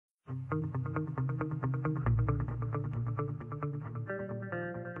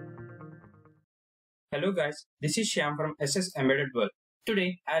Hello guys, this is Shyam from SS.Embedded World.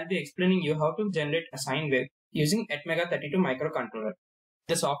 Today I'll be explaining you how to generate a sine wave using Atmega32 microcontroller.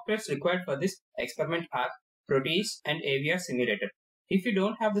 The softwares required for this experiment are Proteus and AVR Simulator. If you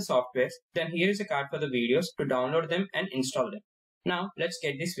don't have the softwares, then here is a card for the videos to download them and install them. Now let's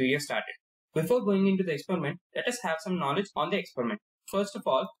get this video started. Before going into the experiment, let us have some knowledge on the experiment. First of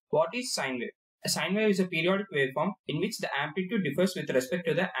all, what is sine wave? A sine wave is a periodic waveform in which the amplitude differs with respect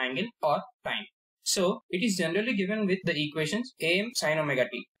to the angle or time. So, it is generally given with the equations Am sin omega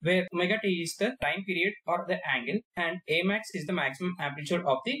t, where omega t is the time period or the angle and A max is the maximum amplitude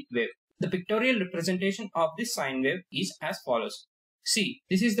of the wave. The pictorial representation of this sine wave is as follows. See,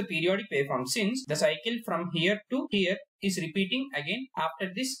 this is the periodic waveform since the cycle from here to here is repeating again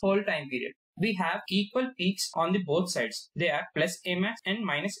after this whole time period. We have equal peaks on the both sides. They are plus A max and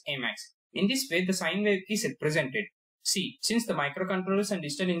minus A max. In this way, the sine wave is represented. See, since the microcontrollers and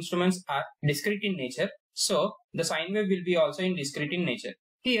digital instruments are discrete in nature, so the sine wave will be also in discrete in nature.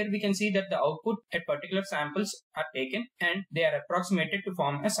 Here we can see that the output at particular samples are taken and they are approximated to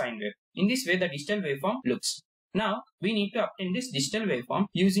form a sine wave. In this way, the digital waveform looks. Now, we need to obtain this digital waveform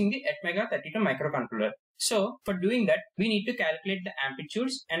using the Atmega32 microcontroller. So, for doing that, we need to calculate the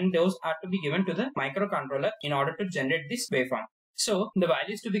amplitudes and those are to be given to the microcontroller in order to generate this waveform. So, the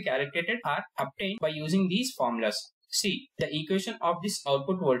values to be calculated are obtained by using these formulas. See, the equation of this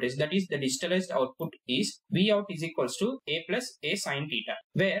output voltage, that is the digitalized output, is Vout is equals to A plus A sin theta,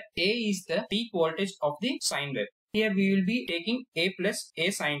 where A is the peak voltage of the sine wave. Here we will be taking A plus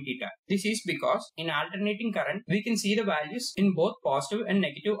A sin theta. This is because in alternating current, we can see the values in both positive and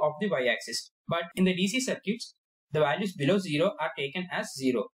negative of the y-axis. But in the DC circuits, the values below 0 are taken as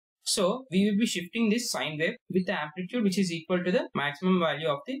 0. So, we will be shifting this sine wave with the amplitude which is equal to the maximum value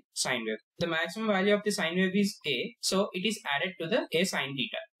of the sine wave. The maximum value of the sine wave is A, so it is added to the A sin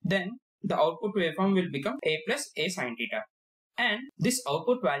theta. Then, the output waveform will become A plus A sin theta. And this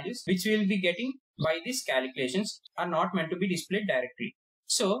output values which we will be getting by these calculations are not meant to be displayed directly.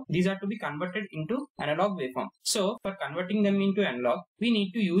 So, these are to be converted into analog waveform. So, for converting them into analog, we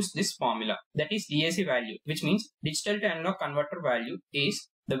need to use this formula, that is DAC value, which means digital to analog converter value is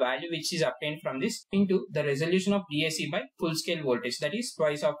the value which is obtained from this into the resolution of DAC by full scale voltage, that is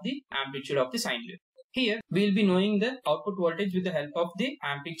twice of the amplitude of the sine wave. Here we will be knowing the output voltage with the help of the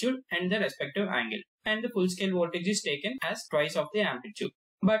amplitude and the respective angle, and the full scale voltage is taken as twice of the amplitude.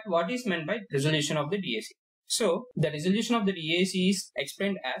 But what is meant by resolution of the DAC? So the resolution of the DAC is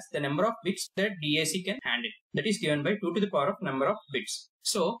explained as the number of bits that DAC can handle, that is given by 2 to the power of number of bits.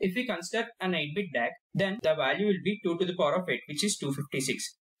 So if we consider an 8-bit DAC, then the value will be 2 to the power of 8, which is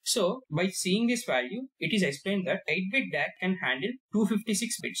 256. So, by seeing this value, it is explained that 8-bit DAC can handle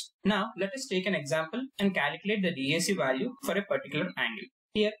 256 bits. Now, let us take an example and calculate the DAC value for a particular angle.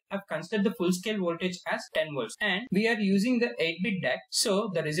 Here, I've considered the full scale voltage as 10 volts and we are using the 8-bit DAC,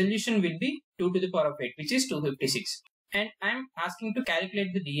 so the resolution will be 2 to the power of 8, which is 256. And I'm asking to calculate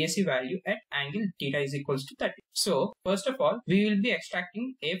the DAC value at angle theta is equals to 30. So, first of all, we will be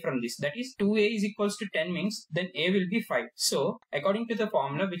extracting A from this. That is 2A is equals to 10 means then A will be 5. So, according to the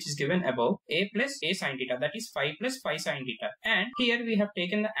formula which is given above, A plus A sin theta, that is 5 plus 5 sin theta. And here we have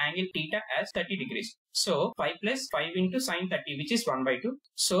taken the angle theta as 30 degrees. So, 5 plus 5 into sin 30, which is 1 by 2.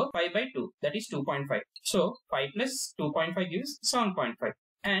 So, 5 by 2, that is 2.5. So, 5 plus 2.5 gives 7.5.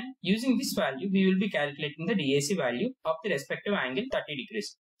 And using this value, we will be calculating the DAC value of the respective angle 30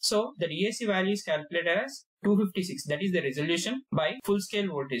 degrees. So, the DAC value is calculated as 256, that is the resolution, by full scale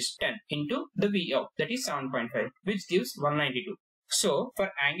voltage 10 into the Vout, that is 7.5, which gives 192. So, for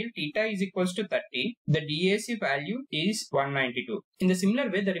angle theta is equals to 30, the DAC value is 192. In the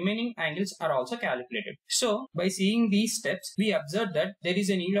similar way, the remaining angles are also calculated. So, by seeing these steps, we observe that there is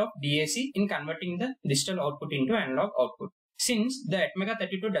a need of DAC in converting the digital output into analog output. Since the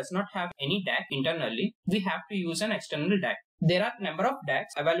Atmega32 does not have any DAC internally, we have to use an external DAC. There are a number of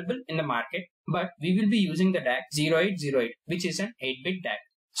DACs available in the market, but we will be using the DAC 0808, which is an 8-bit DAC.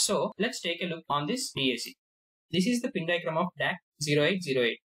 So, let's take a look on this DAC. This is the pin diagram of DAC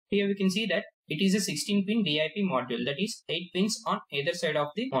 0808. Here we can see that it is a 16-pin DIP module, that is 8 pins on either side of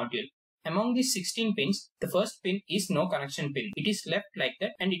the module. Among these 16 pins, the first pin is no connection pin. It is left like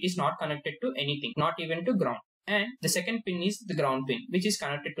that and it is not connected to anything, not even to ground. And the second pin is the ground pin, which is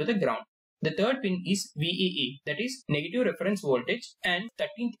connected to the ground. The third pin is VEE, that is negative reference voltage, and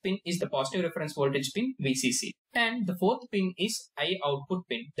 13th pin is the positive reference voltage pin, VCC. And the fourth pin is I output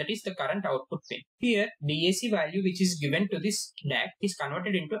pin, that is the current output pin. Here, DAC value which is given to this DAC is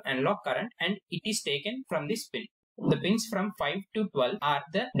converted into analog current and it is taken from this pin. The pins from 5 to 12 are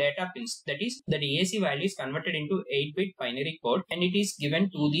the data pins. That is, the DAC value is converted into 8-bit binary code and it is given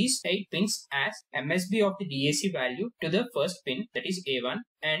to these 8 pins as MSB of the DAC value to the first pin, that is A1,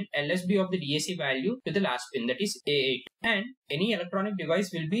 and LSB of the DAC value to the last pin, that is A8. And any electronic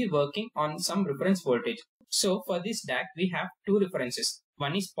device will be working on some reference voltage. So for this DAC, we have two references.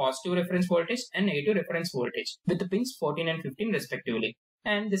 One is positive reference voltage and negative reference voltage with the pins 14 and 15 respectively.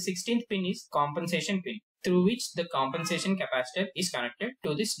 And the 16th pin is compensation pin, through which the compensation capacitor is connected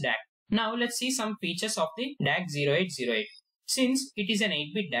to this DAC. Now let's see some features of the DAC 0808. Since it is an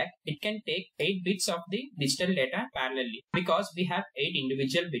 8-bit DAC, it can take 8 bits of the digital data parallelly because we have 8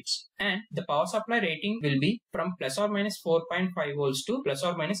 individual bits. And the power supply rating will be from plus or minus 4.5 volts to plus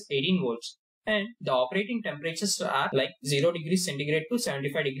or minus 18 volts. And the operating temperatures are like 0 degrees centigrade to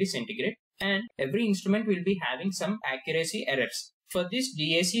 75 degrees centigrade. And every instrument will be having some accuracy errors. For this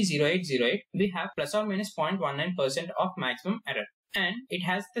DAC 0808, we have plus or minus 0.19% of maximum error. And it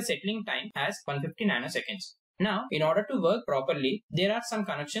has the settling time as 150 nanoseconds. Now, in order to work properly, there are some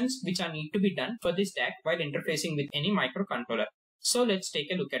connections which are need to be done for this DAC while interfacing with any microcontroller. So let's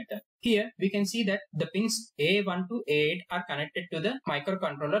take a look at that. Here we can see that the pins A1 to A8 are connected to the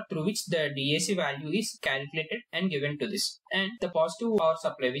microcontroller through which the DAC value is calculated and given to this. And the positive power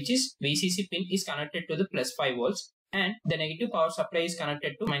supply, which is VCC pin, is connected to the plus 5 volts. And the negative power supply is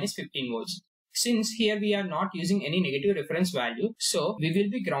connected to minus 15 volts. Since here we are not using any negative reference value, so we will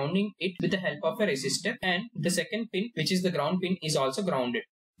be grounding it with the help of a resistor, and the second pin, which is the ground pin, is also grounded.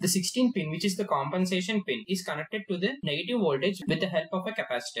 The 16th pin, which is the compensation pin, is connected to the negative voltage with the help of a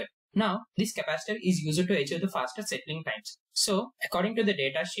capacitor. Now, this capacitor is used to achieve the faster settling times. So, according to the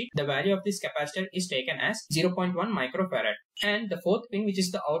data sheet, the value of this capacitor is taken as 0.1 microfarad. And the fourth pin, which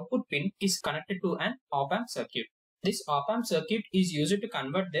is the output pin, is connected to an op-amp circuit. This op-amp circuit is used to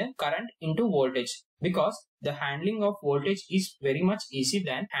convert the current into voltage because the handling of voltage is very much easy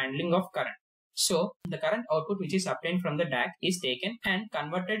than handling of current. So, the current output which is obtained from the DAC is taken and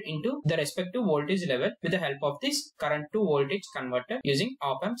converted into the respective voltage level with the help of this current to voltage converter using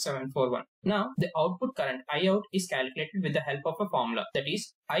op-amp 741. Now, the output current IOUT is calculated with the help of a formula, that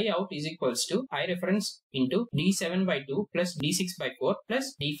is IOUT is equals to I reference into D7 by 2 plus D6 by 4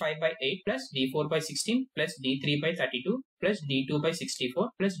 plus D5 by 8 plus D4 by 16 plus D3 by 32 plus D2 by 64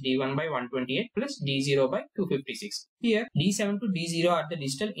 plus D1 by 128 plus D0 by 256. Here D7 to D0 are the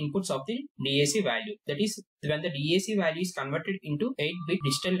digital inputs of the DAC value. That is, when the DAC value is converted into 8-bit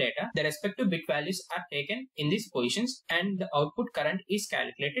digital data, the respective bit values are taken in these positions and the output current is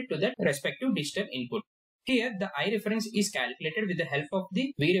calculated to that respective digital input. Here the I reference is calculated with the help of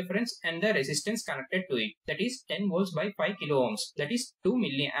the V reference and the resistance connected to it. That is 10 volts by 5 kilo ohms. That is 2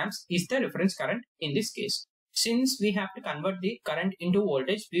 milliamps is the reference current in this case. Since we have to convert the current into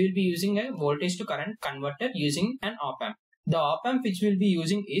voltage, we will be using a voltage to current converter using an op-amp. The op-amp which we will be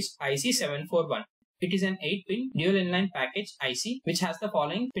using is IC741. It is an 8-pin dual inline package IC which has the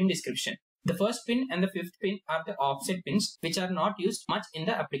following pin description. The first pin and the fifth pin are the offset pins which are not used much in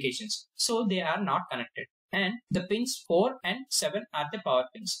the applications, so they are not connected. And the pins 4 and 7 are the power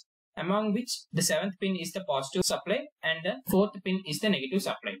pins, among which the 7th pin is the positive supply and the 4th pin is the negative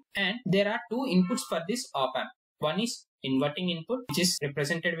supply. And there are two inputs for this op-amp. One is inverting input, which is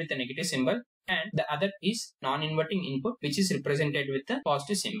represented with the negative symbol, and the other is non-inverting input, which is represented with the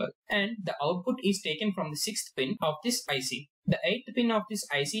positive symbol. And the output is taken from the 6th pin of this IC. The 8th pin of this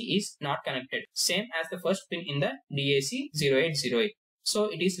IC is not connected, same as the first pin in the DAC 0808. So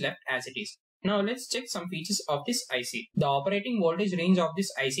it is left as it is. Now let's check some features of this IC. The operating voltage range of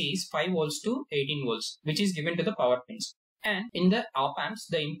this IC is 5 volts to 18 volts, which is given to the power pins. And in the op-amps,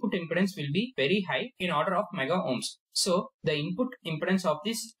 the input impedance will be very high in order of mega ohms. So the input impedance of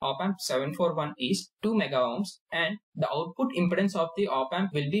this op-amp 741 is 2 mega ohms, and the output impedance of the op-amp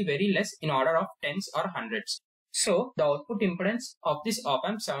will be very less in order of tens or hundreds. So the output impedance of this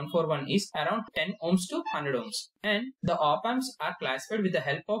op-amp 741 is around 10 ohms to 100 ohms. And the op-amps are classified with the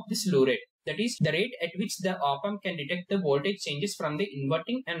help of this slew rate. That is the rate at which the op-amp can detect the voltage changes from the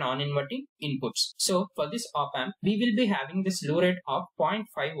inverting and non-inverting inputs. So for this op-amp, we will be having the slew rate of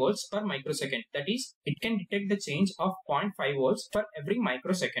 0.5 volts per microsecond. That is, it can detect the change of 0.5 volts for every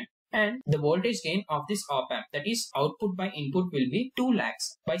microsecond. And the voltage gain of this op-amp, that is output by input, will be 2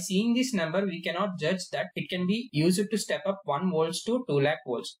 lakhs. By seeing this number, we cannot judge that it can be used to step up 1 volts to 2 lakh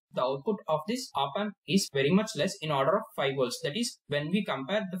volts. The output of this op-amp is very much less in order of 5 volts. That is, when we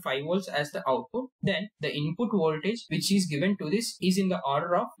compare the 5 volts as the output, then the input voltage which is given to this is in the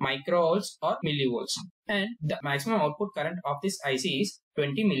order of microvolts or millivolts. And the maximum output current of this IC is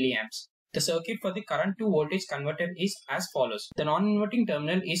 20 milliamps. The circuit for the current to voltage converter is as follows. The non-inverting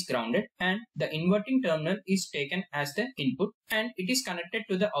terminal is grounded and the inverting terminal is taken as the input, and it is connected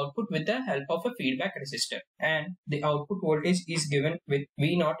to the output with the help of a feedback resistor. And the output voltage is given with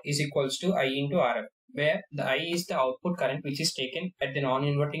V0 is equals to I into RF, where the I is the output current which is taken at the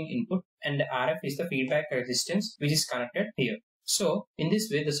non-inverting input and the RF is the feedback resistance which is connected here. So in this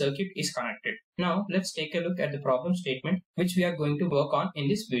way the circuit is connected. Now let's take a look at the problem statement which we are going to work on in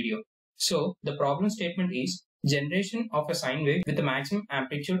this video. So the problem statement is generation of a sine wave with a maximum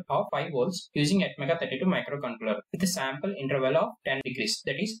amplitude of 5 volts using Atmega32 microcontroller with a sample interval of 10 degrees.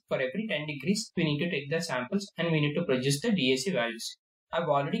 That is, for every 10 degrees we need to take the samples and we need to produce the DAC values. I've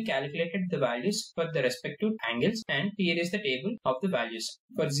already calculated the values for the respective angles, and here is the table of the values.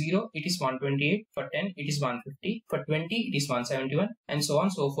 For 0 it is 128, for 10 it is 150, for 20 it is 171, and so on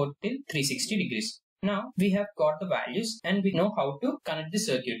so forth till 360 degrees. Now we have got the values and we know how to connect the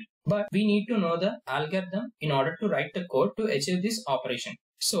circuit. But we need to know the algorithm in order to write the code to achieve this operation.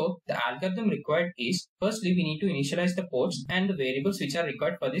 So the algorithm required is, firstly we need to initialize the ports and the variables which are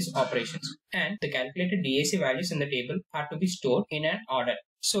required for these operations. And the calculated DAC values in the table are to be stored in an order.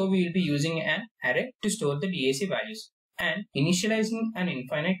 So we will be using an array to store the DAC values. And initializing an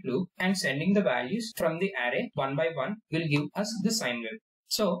infinite loop and sending the values from the array one by one will give us the sine wave.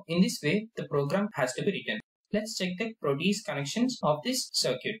 So in this way the program has to be written. Let's check the Proteus connections of this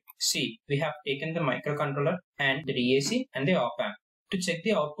circuit. See, we have taken the microcontroller and the DAC and the op-amp. To check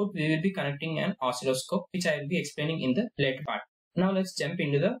the output, we will be connecting an oscilloscope, which I will be explaining in the later part. Now let's jump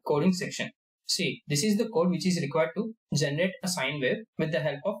into the coding section. See, this is the code which is required to generate a sine wave with the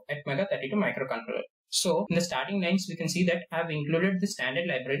help of Atmega32 microcontroller. So in the starting lines, we can see that I have included the standard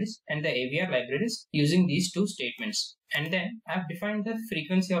libraries and the AVR libraries using these two statements. And then I have defined the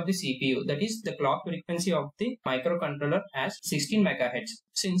frequency of the CPU, that is the clock frequency of the microcontroller as 16 MHz.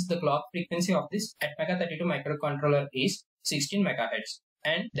 Since the clock frequency of this Atmega32 microcontroller is 16 MHz.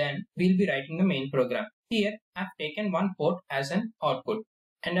 And then we'll be writing the main program. Here I have taken one port as an output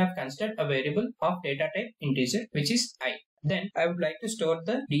and I have considered a variable of data type integer which is I. Then I would like to store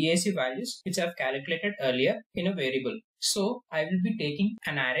the DAC values which I have calculated earlier in a variable. So I will be taking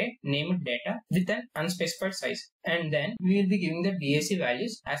an array named data with an unspecified size, and then we will be giving the DAC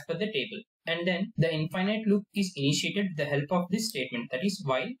values as per the table. And then the infinite loop is initiated with the help of this statement, that is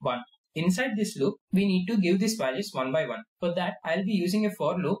while 1. Inside this loop, we need to give these values one by one. For that, I will be using a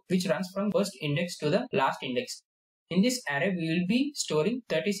for loop which runs from first index to the last index. In this array, we will be storing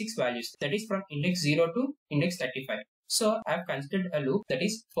 36 values, that is from index 0 to index 35. So I have considered a loop that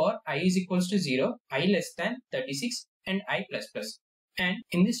is for I is equals to 0, I less than 36 and I plus plus. And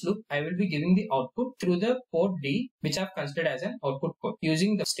in this loop, I will be giving the output through the port D which I have considered as an output port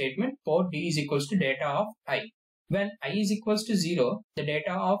using the statement port D is equals to data of I. When I is equals to 0, the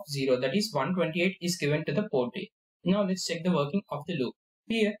data of 0, that is 128, is given to the port D. Now let's check the working of the loop.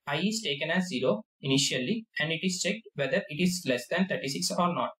 Here I is taken as 0 initially and it is checked whether it is less than 36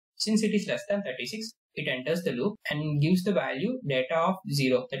 or not. Since it is less than 36, it enters the loop and gives the value data of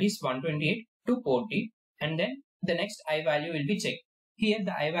 0, that is 128 to port D, and then the next I value will be checked. Here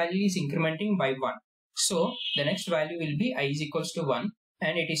the I value is incrementing by 1. So the next value will be I is equals to 1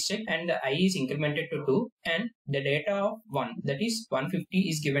 and it is checked and the I is incremented to 2 and the data of 1, that is 150,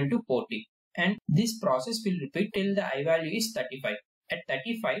 is given to port D. And this process will repeat till the I value is 35. At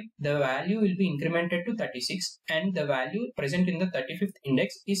 35, the value will be incremented to 36 and the value present in the 35th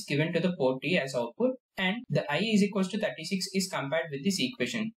index is given to the port D as output, and the I is equals to 36 is compared with this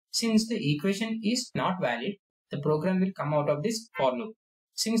equation. Since the equation is not valid, the program will come out of this for loop.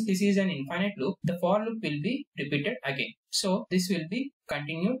 Since this is an infinite loop, the for loop will be repeated again. So this will be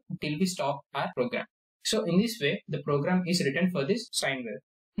continued till we stop our program. So in this way, the program is written for this sine wave.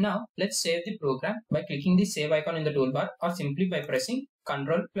 Now let's save the program by clicking the save icon in the toolbar or simply by pressing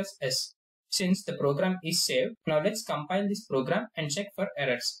Ctrl plus S. Since the program is saved, now let's compile this program and check for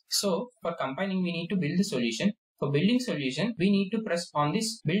errors. So for compiling, we need to build the solution. For building solution, we need to press on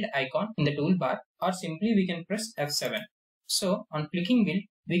this build icon in the toolbar or simply we can press F7. So on clicking build,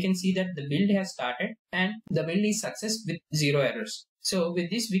 we can see that the build has started and the build is success with 0 errors. So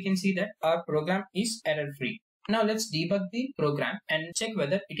with this, we can see that our program is error free. Now let's debug the program and check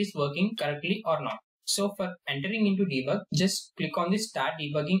whether it is working correctly or not. So for entering into debug, just click on the start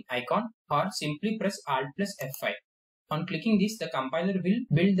debugging icon or simply press Alt plus F5. On clicking this, the compiler will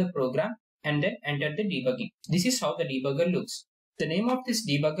build the program and then enter the debugging. This is how the debugger looks. The name of this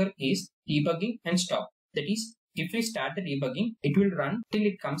debugger is debugging and stop. That is, if we start the debugging, it will run till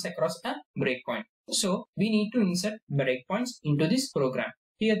it comes across a breakpoint. So we need to insert breakpoints into this program.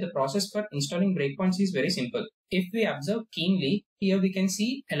 Here the process for installing breakpoints is very simple. If we observe keenly, here we can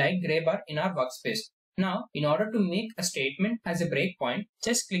see a light gray bar in our workspace. Now, in order to make a statement as a breakpoint,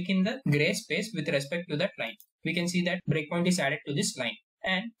 just click in the gray space with respect to that line. We can see that breakpoint is added to this line.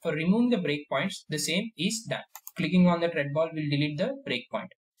 And for removing the breakpoints, the same is done. Clicking on that red ball will delete the breakpoint.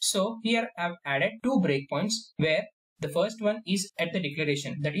 So here I have added two breakpoints where the first one is at the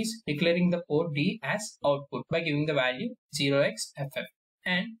declaration, that is declaring the port D as output by giving the value 0xFF.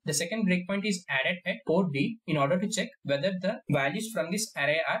 And the second breakpoint is added at port D in order to check whether the values from this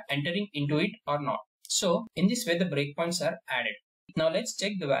array are entering into it or not. So in this way the breakpoints are added. Now let's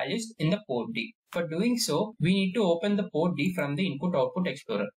check the values in the port D. For doing so, we need to open the port D from the Input-Output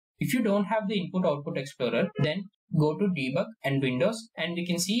Explorer. If you don't have the Input-Output Explorer, then go to Debug and Windows, and we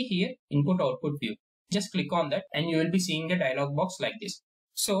can see here Input-Output View. Just click on that and you will be seeing a dialog box like this.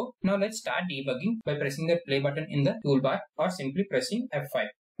 So now let's start debugging by pressing the play button in the toolbar or simply pressing F5.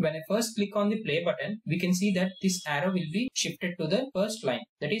 When I first click on the play button, we can see that this arrow will be shifted to the first line,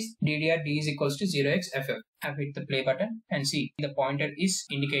 that is DDR D is equals to 0xFF. I've hit the play button and see the pointer is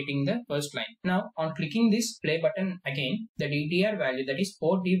indicating the first line. Now on clicking this play button again, the DDR value, that is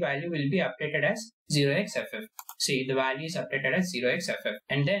port D value, will be updated as 0xFF. See, the value is updated as 0xFF,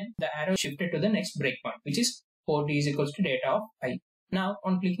 and then the arrow shifted to the next breakpoint, which is port D is equals to data of I. Now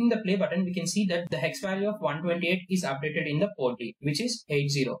on clicking the play button, we can see that the hex value of 128 is updated in the port D, which is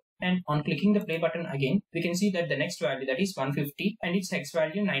 80. And on clicking the play button again, we can see that the next value, that is 150, and its hex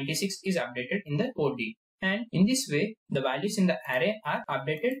value 96 is updated in the port D. And in this way, the values in the array are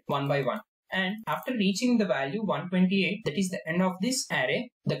updated one by one. And after reaching the value 128, that is the end of this array,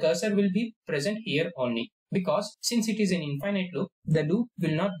 the cursor will be present here only. Because since it is an infinite loop, the loop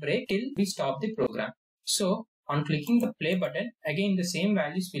will not break till we stop the program. So on clicking the play button, again the same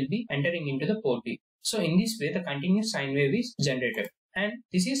values will be entering into the port D. So in this way, the continuous sine wave is generated. And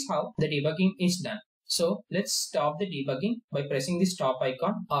this is how the debugging is done. So let's stop the debugging by pressing the stop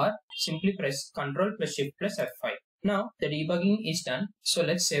icon, or simply press Ctrl plus Shift plus F5. Now the debugging is done. So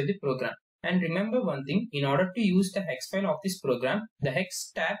let's save the program. And remember one thing, in order to use the hex file of this program, the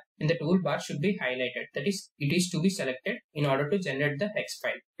hex tab in the toolbar should be highlighted. That is, it is to be selected in order to generate the hex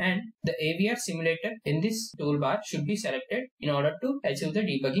file. And the AVR simulator in this toolbar should be selected in order to achieve the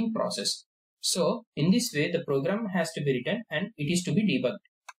debugging process. So in this way, the program has to be written and it is to be debugged.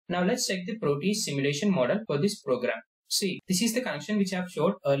 Now let's check the Proteus simulation model for this program. See, this is the connection which I have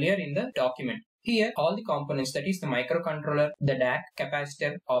showed earlier in the document. Here, all the components, that is the microcontroller, the DAC,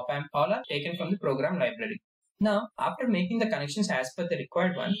 capacitor, op-amp, all are taken from the program library. Now, after making the connections as per the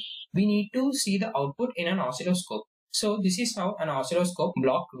required one, we need to see the output in an oscilloscope. So this is how an oscilloscope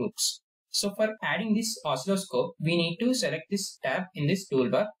block looks. So for adding this oscilloscope, we need to select this tab in this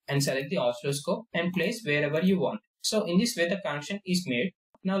toolbar and select the oscilloscope and place wherever you want. So in this way, the connection is made.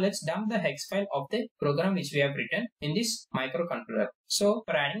 Now let's dump the hex file of the program which we have written in this microcontroller. So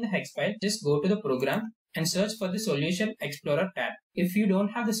for adding the hex file, just go to the program and search for the Solution Explorer tab. If you don't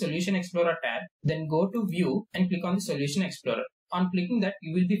have the Solution Explorer tab, then go to View and click on the Solution Explorer. On clicking that,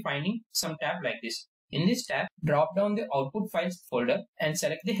 you will be finding some tab like this. In this tab, drop down the Output Files folder and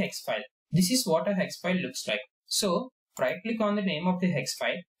select the hex file. This is what a hex file looks like. So right click on the name of the hex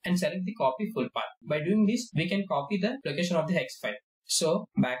file and select the Copy Full Path. By doing this, we can copy the location of the hex file. So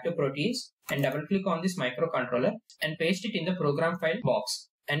back to Proteus and double click on this microcontroller and paste it in the program file box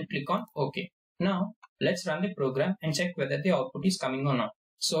and click on OK. Now let's run the program and check whether the output is coming or not.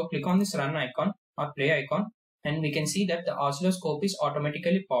 So click on this run icon or play icon and we can see that the oscilloscope is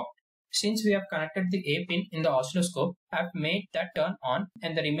automatically popped. Since we have connected the A pin in the oscilloscope, I have made that turn on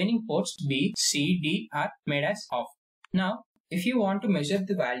and the remaining ports B, C, D are made as off. Now if you want to measure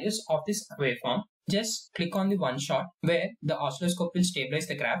the values of this waveform, just click on the one shot where the oscilloscope will stabilize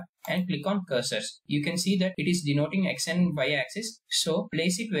the graph and click on cursors. You can see that it is denoting X and Y axis. So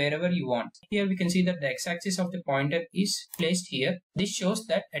place it wherever you want. Here we can see that the X axis of the pointer is placed here. This shows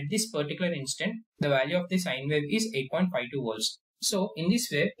that at this particular instant, the value of the sine wave is 8.52 volts. So in this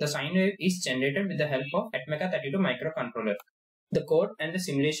way, the sine wave is generated with the help of Atmega32 microcontroller. The code and the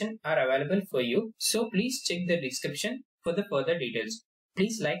simulation are available for you. So please check the description for the further details.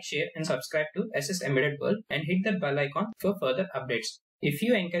 Please like, share and subscribe to SS.Embedded World and hit that bell icon for further updates. If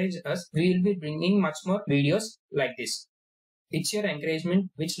you encourage us, we will be bringing much more videos like this. It's your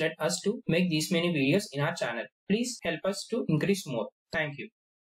encouragement which led us to make these many videos in our channel. Please help us to increase more. Thank you.